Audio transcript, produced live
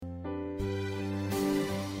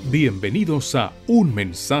Bienvenidos a Un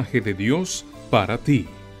Mensaje de Dios para ti.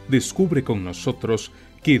 Descubre con nosotros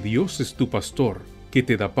que Dios es tu pastor, que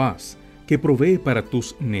te da paz, que provee para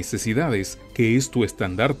tus necesidades, que es tu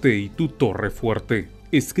estandarte y tu torre fuerte.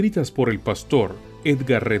 Escritas por el pastor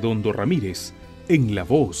Edgar Redondo Ramírez, en la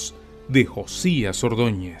voz de Josías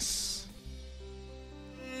Ordóñez.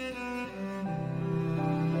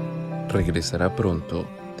 Regresará pronto.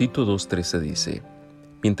 Tito 2:13 dice: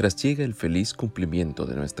 mientras llega el feliz cumplimiento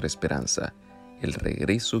de nuestra esperanza, el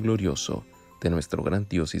regreso glorioso de nuestro gran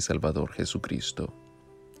Dios y Salvador Jesucristo.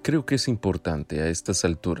 Creo que es importante a estas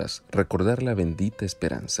alturas recordar la bendita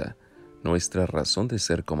esperanza, nuestra razón de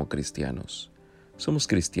ser como cristianos. Somos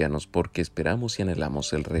cristianos porque esperamos y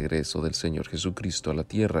anhelamos el regreso del Señor Jesucristo a la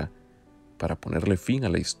tierra para ponerle fin a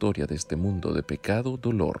la historia de este mundo de pecado,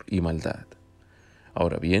 dolor y maldad.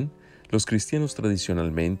 Ahora bien, los cristianos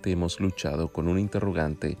tradicionalmente hemos luchado con un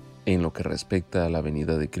interrogante en lo que respecta a la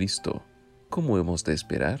venida de Cristo. ¿Cómo hemos de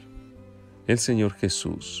esperar? El Señor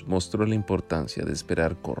Jesús mostró la importancia de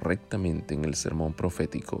esperar correctamente en el sermón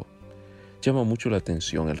profético. Llama mucho la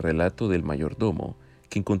atención el relato del mayordomo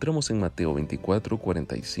que encontramos en Mateo 24,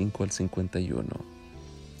 45 al 51.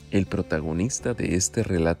 El protagonista de este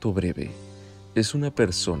relato breve es una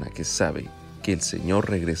persona que sabe que el Señor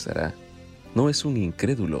regresará. No es un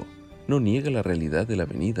incrédulo. No niega la realidad de la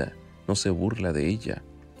venida, no se burla de ella.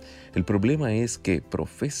 El problema es que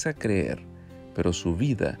profesa creer, pero su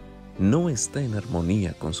vida no está en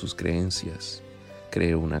armonía con sus creencias.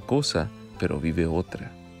 Cree una cosa, pero vive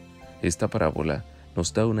otra. Esta parábola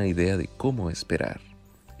nos da una idea de cómo esperar.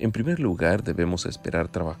 En primer lugar, debemos esperar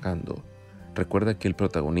trabajando. Recuerda que el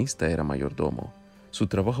protagonista era mayordomo. Su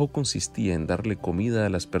trabajo consistía en darle comida a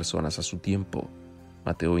las personas a su tiempo.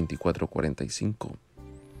 Mateo 24, 45.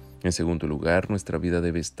 En segundo lugar, nuestra vida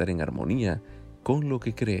debe estar en armonía con lo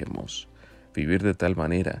que creemos. Vivir de tal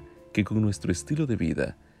manera que con nuestro estilo de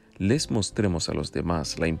vida les mostremos a los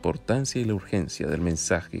demás la importancia y la urgencia del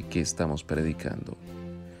mensaje que estamos predicando.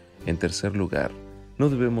 En tercer lugar, no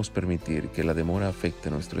debemos permitir que la demora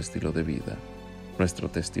afecte nuestro estilo de vida, nuestro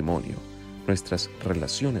testimonio, nuestras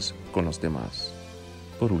relaciones con los demás.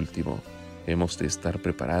 Por último, hemos de estar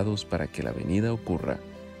preparados para que la venida ocurra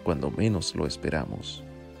cuando menos lo esperamos.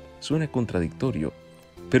 Suena contradictorio,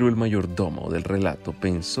 pero el mayordomo del relato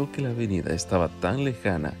pensó que la venida estaba tan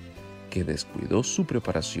lejana que descuidó su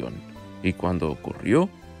preparación, y cuando ocurrió,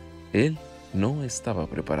 él no estaba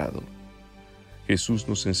preparado. Jesús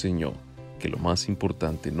nos enseñó que lo más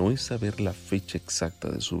importante no es saber la fecha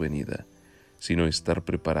exacta de su venida, sino estar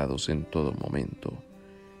preparados en todo momento.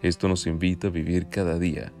 Esto nos invita a vivir cada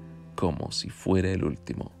día como si fuera el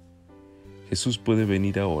último. Jesús puede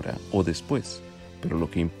venir ahora o después, pero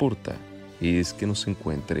lo que importa es que nos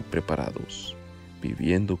encuentre preparados,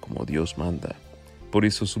 viviendo como Dios manda. Por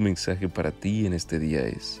eso su mensaje para ti en este día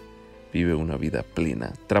es: vive una vida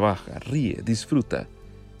plena, trabaja, ríe, disfruta,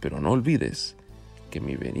 pero no olvides que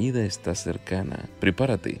mi venida está cercana.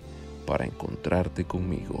 Prepárate para encontrarte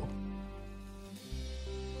conmigo.